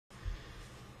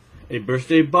a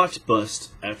birthday box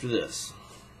bust after this.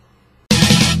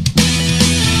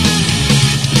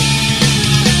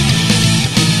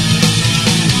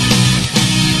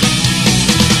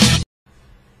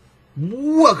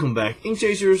 Welcome back, Ink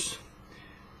Chasers.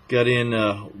 Got in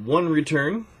one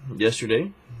return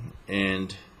yesterday,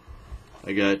 and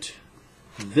I got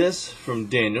this from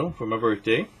Daniel for my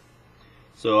birthday.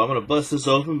 So I'm going to bust this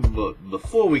open, but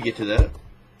before we get to that,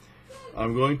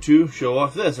 I'm going to show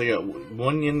off this. I got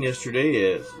one in yesterday.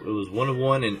 It was 1 of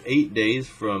 1 in 8 days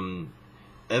from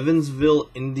Evansville,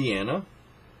 Indiana.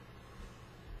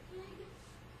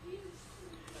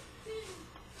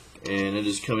 And it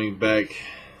is coming back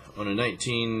on a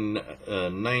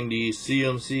 1990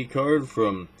 CMC card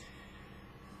from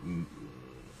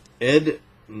Ed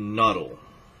Noddle.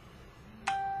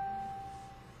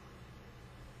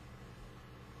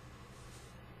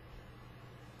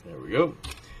 There we go.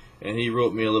 And he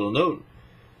wrote me a little note.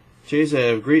 Chase, I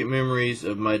have great memories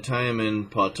of my time in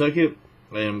Pawtucket.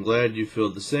 I am glad you feel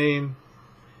the same.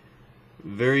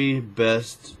 Very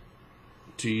best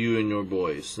to you and your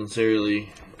boys.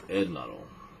 Sincerely, Ed Noddle.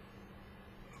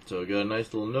 So I got a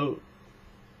nice little note.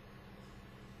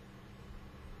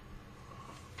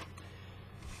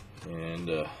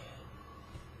 And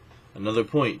another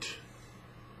point.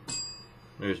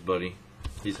 There's Buddy.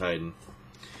 He's hiding.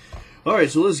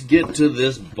 Alright, so let's get to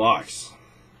this box.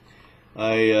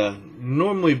 I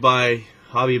normally buy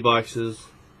hobby boxes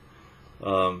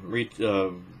every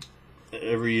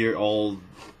year, all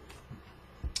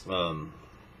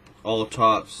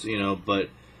tops, you know, but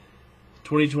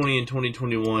 2020 and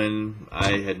 2021,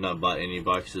 I had not bought any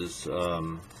boxes.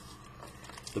 The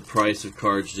price of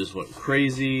cards just went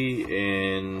crazy,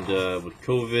 and with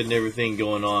COVID and everything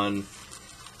going on,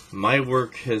 my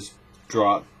work has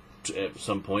dropped at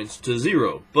some points to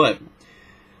 0. But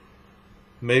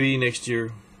maybe next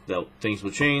year that things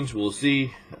will change. We'll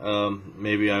see.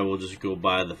 Maybe I will just go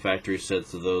buy the factory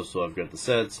sets of those, so I've got the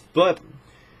sets. But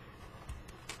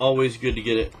always good to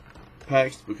get it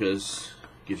packed because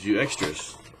it gives you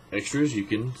extras you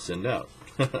can send out.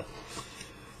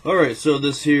 Alright, so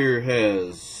this here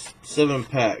has 7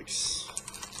 packs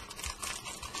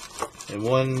and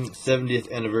one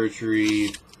 70th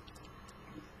anniversary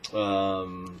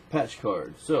patch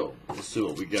card. So let's see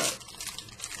what we got.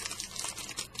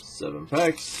 7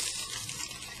 packs.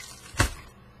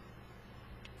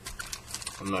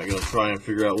 I'm not going to try and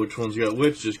figure out which one's got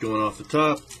which, just going off the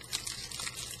top.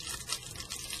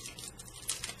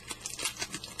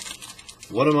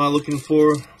 What am I looking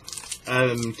for? I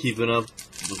haven't been keeping up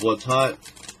with what's hot,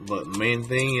 but main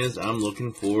thing is I'm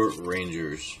looking for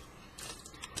Rangers.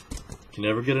 Can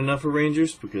never get enough of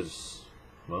Rangers because,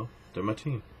 well, they're my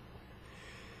team.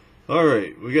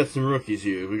 Alright, we got some rookies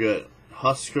here. We got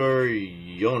Huskar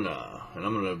Yona, and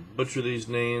I'm going to butcher these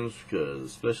names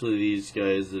because especially these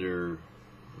guys that are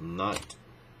not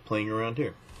playing around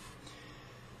here.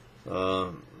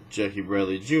 Jackie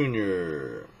Bradley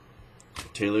Jr.,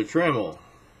 Taylor Trammell.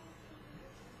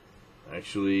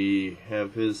 Actually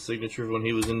have his signature when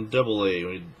he was in AA when he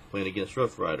was playing against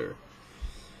Rough Rider.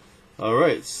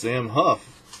 Alright, Sam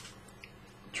Huff.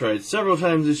 Tried several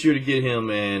times this year to get him,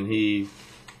 and he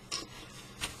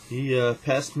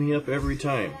passed me up every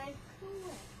time.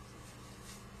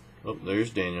 Oh, there's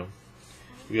Daniel.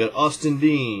 We got Austin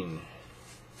Dean.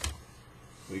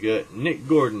 We got Nick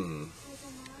Gordon.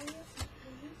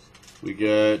 We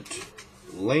got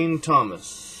Lane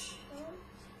Thomas.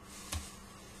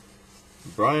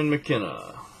 Brian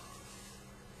McKenna.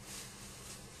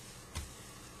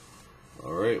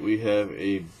 Alright, we have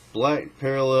a black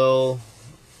parallel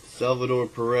Salvador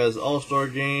Perez All-Star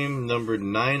Game, numbered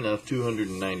 9 of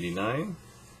 299.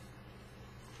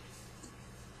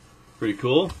 Pretty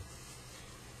cool.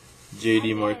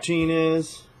 JD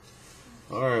Martinez.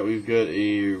 Alright, we've got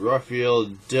a Rafael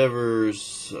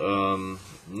Devers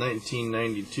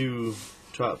 1992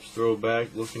 Topps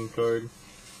throwback looking card.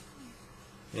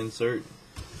 Insert.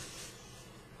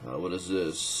 What is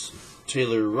this?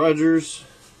 Taylor Rogers.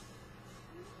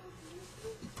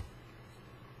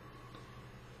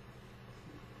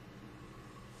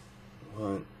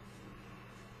 What?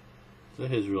 Is that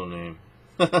his real name?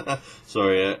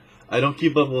 Sorry, I don't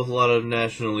keep up with a lot of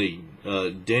National League.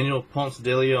 Daniel Ponce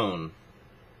de Leon.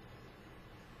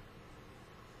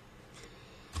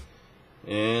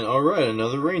 And alright,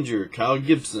 another Ranger, Kyle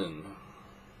Gibson.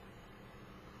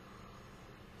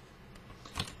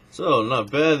 So, not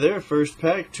bad there. First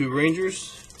pack, 2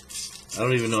 Rangers. I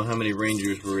don't even know how many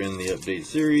Rangers were in the update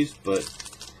series, but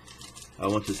I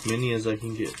want as many as I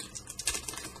can get.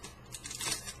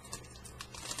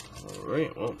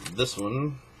 Alright, well, this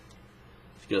one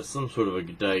is got some sort of a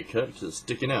die cut because it's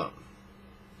sticking out.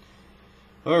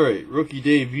 Alright, rookie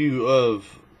debut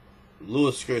of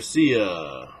Luis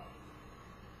Garcia.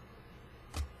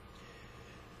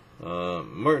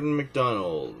 Martin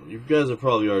McDonald. You guys have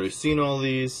probably already seen all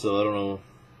these, so I don't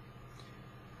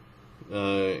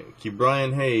know.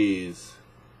 Brian Hayes.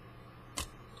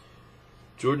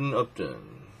 Jordan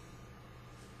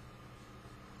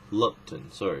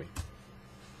Lupton, sorry.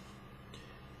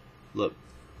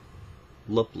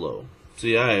 Luplow.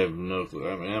 See, I have no clue.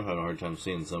 I mean, I'm having a hard time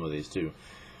seeing some of these too.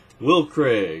 Will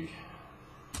Craig.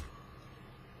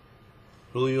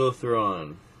 Julio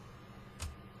Theron.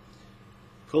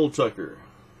 Cole Tucker.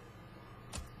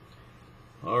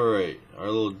 Alright, our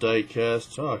little die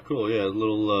cast. Oh, cool, yeah, a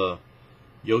little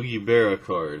Yogi Berra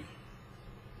card.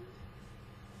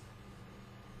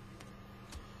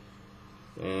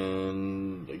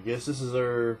 And I guess this is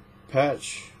our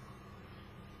patch.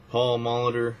 Paul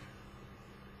Molitor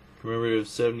commemorative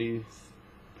 70th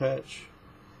patch.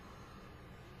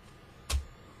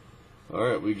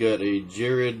 Alright, we got a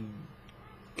Jared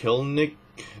Kelenic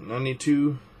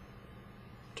 92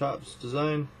 Topps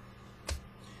design.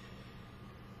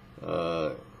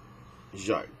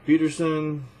 Jacques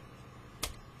Peterson.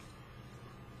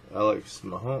 Alex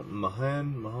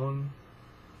Mahon.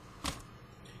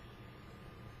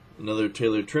 Another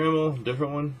Taylor Trammell,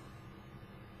 different one.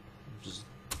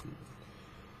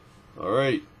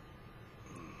 Alright.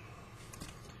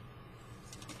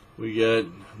 We got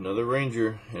another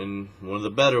Ranger, and one of the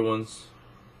better ones,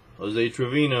 Jose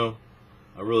Trevino.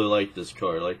 I really like this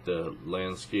card. I like the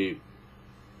landscape.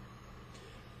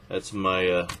 That's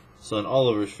my son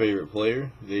Oliver's favorite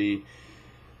player. They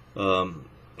also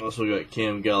got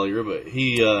Cam Gallagher, but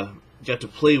he got to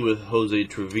play with Jose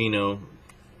Trevino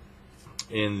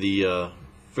in the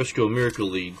Frisco Miracle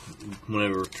League.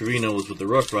 Whenever Trevino was with the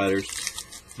Rough Riders,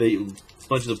 a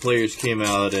bunch of the players came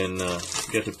out and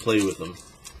got to play with him.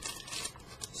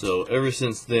 So ever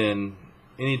since then,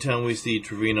 anytime we see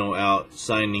Trevino out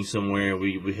signing somewhere,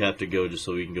 we have to go just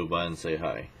so we can go by and say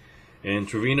hi. And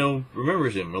Trevino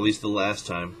remembers him, at least the last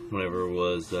time, whenever it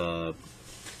was, I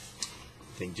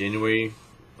think January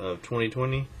of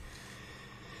 2020.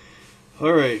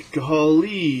 Alright,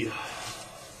 golly.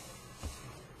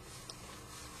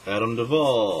 Adam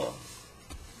Duvall.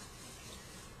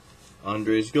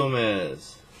 Andres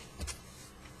Gomez.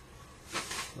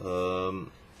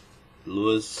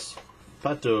 Luis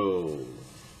Pato.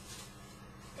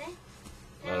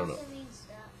 I don't know.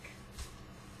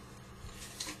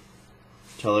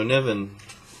 Tyler Nevin.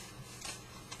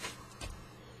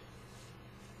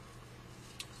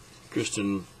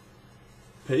 Christian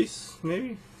Pace,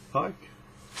 maybe? Pac?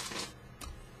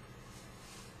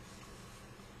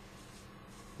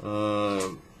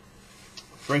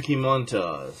 Frankie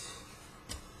Montas.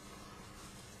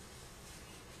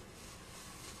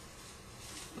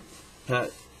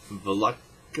 Pat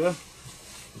Valaka.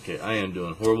 Okay, I am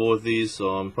doing horrible with these,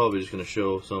 so I'm probably just going to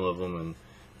show some of them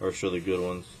or show the good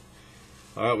ones.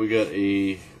 Alright, we got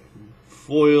a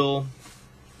foil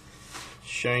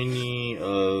shiny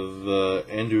of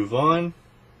Andrew Vaughn.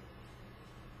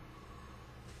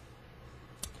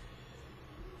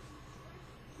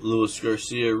 Luis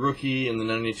Garcia rookie in the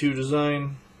 92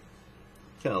 design.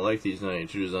 Kind of like these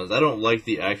 92 designs. I don't like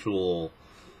the actual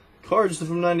cards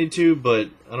from 92, but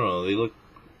I don't know, they look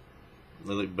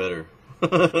better.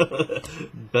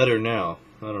 Better now.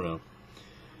 I don't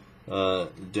know.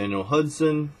 Daniel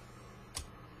Hudson.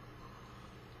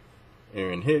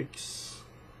 Aaron Hicks.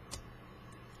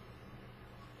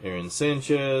 Aaron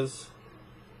Sanchez.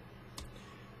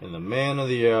 And the man of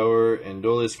the hour,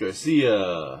 Adolis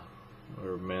Garcia.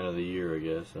 Or man of the year, I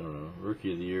guess. I don't know.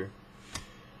 Rookie of the year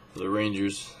for the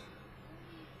Rangers.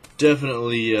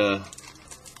 Definitely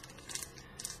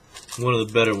one of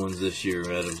the better ones this year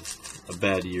out of a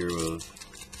bad year of,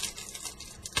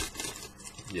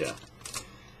 yeah.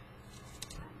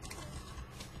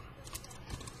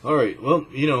 Alright, well,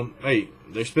 you know, hey,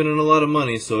 they're spending a lot of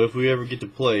money, so if we ever get to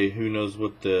play, who knows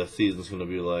what the season's going to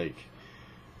be like.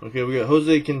 Okay, we got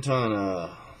Jose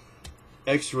Quintana,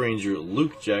 ex-Ranger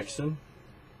Luke Jackson.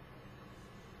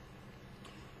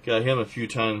 Got him a few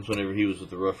times whenever he was with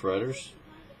the Rough Riders.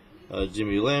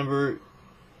 Jimmy Lambert,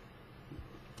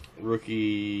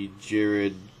 rookie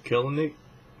Jared Kelenic,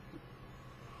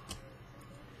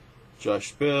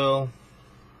 Josh Bell,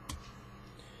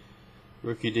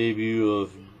 rookie debut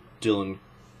of Dylan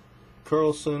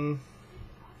Carlson.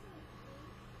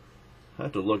 I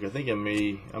have to look. I think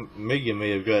Megan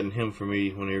may have gotten him for me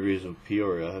whenever he was in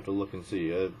Peoria. I have to look and see.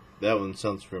 That one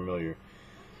sounds familiar.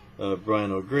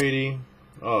 Brian O'Grady.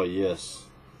 Oh yes,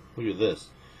 look at this.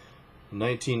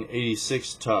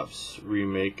 1986 Topps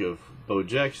remake of Bo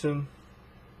Jackson.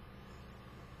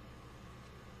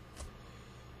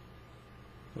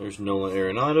 There's Nolan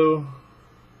Arenado.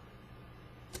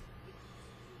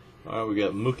 Alright, we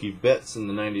got Mookie Betts in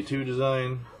the 92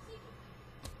 design.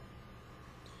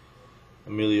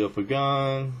 Emilio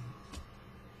Pagan.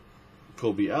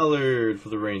 Kobe Allard for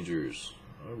the Rangers.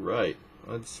 Alright,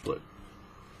 that's what?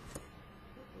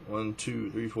 1,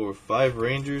 2, 3, 4, 5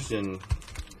 Rangers in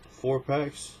 4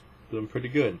 packs. Doing pretty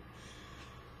good.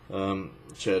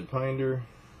 Chad Pinder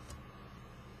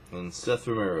and Seth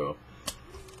Romero.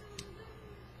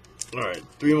 Alright,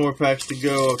 3 more packs to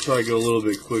go. I'll try to go a little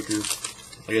bit quicker.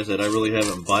 Like I said, I really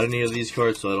haven't bought any of these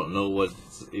cards, so I don't know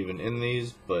what's even in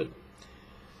these, but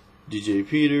DJ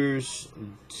Peters,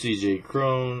 CJ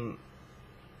Crone,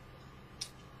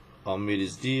 Almeida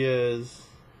Diaz,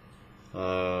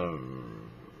 Ryan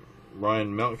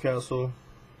Mountcastle,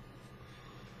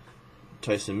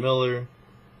 Tyson Miller,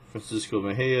 Francisco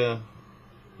Mejia,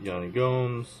 Yanni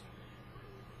Gomes,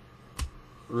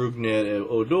 Rougned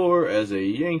Odor as a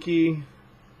Yankee,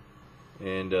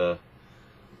 and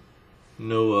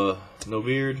no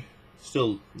beard.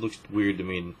 Still looks weird to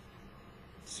me to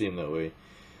see him that way.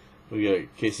 We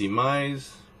got Casey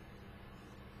Mize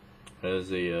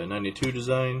as a 92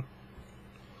 design.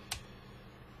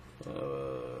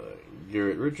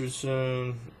 Garrett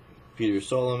Richardson, Peter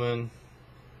Solomon,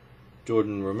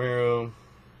 Jordan Romero,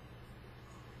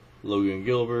 Logan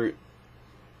Gilbert,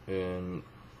 and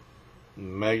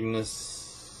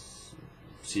Magnus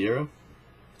Sierra.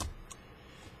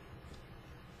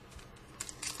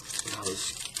 Wow,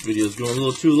 this video's going a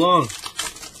little too long.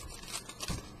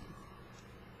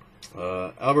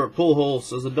 Albert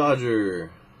Pujols as a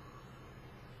Dodger.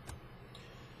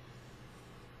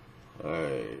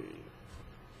 Alright.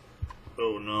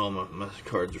 Oh no, my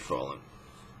cards are falling.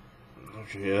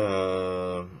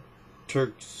 Okay,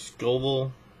 Turk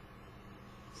Scoville,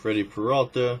 Freddie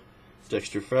Peralta,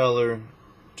 Dexter Fowler,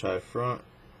 Ty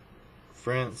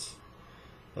France,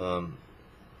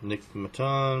 Nick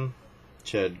Maton,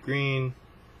 Chad Green,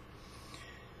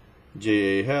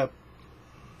 J.A. Happ.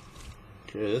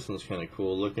 Okay, this one's kind of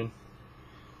cool looking.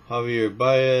 Javier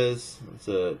Baez. It's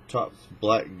a Topps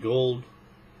black gold.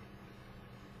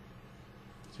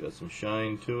 It's got some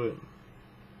shine to it.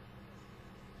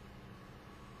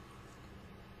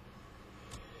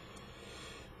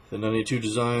 The 92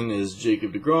 design is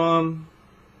Jacob deGrom.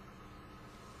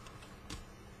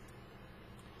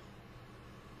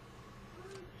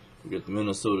 We got the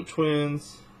Minnesota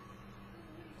Twins.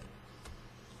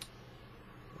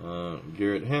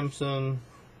 Garrett Hampson.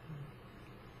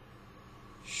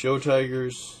 Show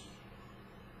Tigers.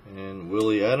 And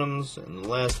Willie Adams. And the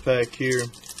last pack here.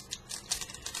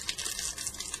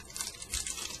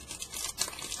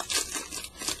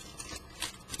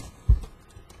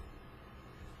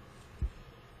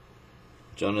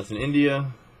 Jonathan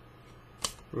India,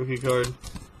 rookie card.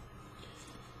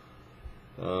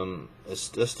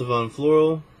 Estevan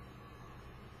Floral,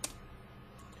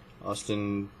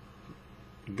 Austin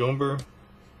Gomber,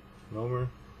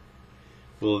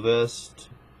 Will Vest,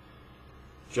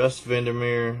 Just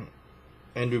Vandermeer,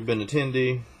 Andrew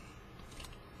Benintendi.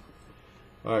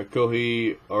 Alright,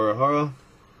 Kohei Arihara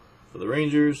for the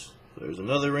Rangers. There's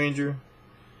another Ranger.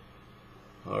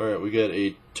 Alright, we got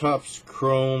a Topps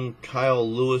Chrome Kyle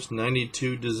Lewis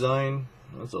 92 design.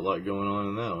 That's a lot going on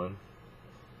in that one.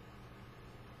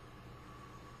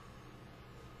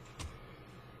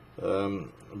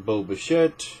 Bo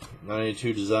Bichette,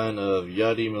 92 design of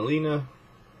Yadi Molina.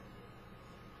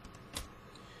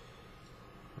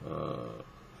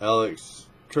 Alex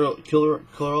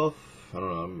Killaroff, I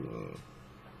don't know.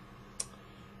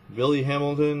 Billy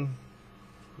Hamilton,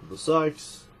 the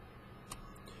Sox.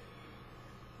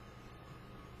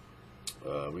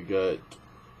 We got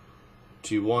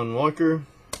T1 Walker,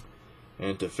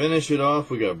 and to finish it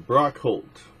off, we got Brock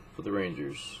Holt for the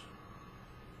Rangers,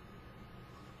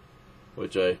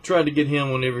 which I tried to get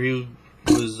him whenever he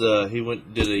was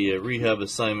did a rehab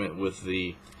assignment with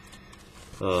the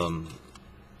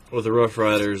Rough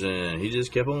Riders, and he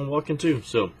just kept on walking too.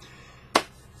 So,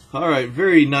 all right,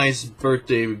 very nice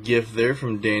birthday gift there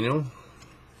from Daniel.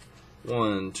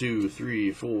 1, 2,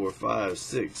 3, 4, 5,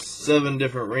 6, 7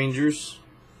 different Rangers.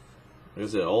 Like I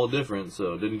said, all different,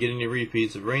 so didn't get any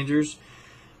repeats of Rangers.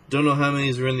 Don't know how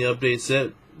many are in the update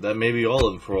set. That may be all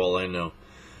of them for all I know.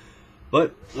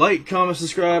 But like, comment,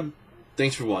 subscribe.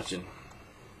 Thanks for watching.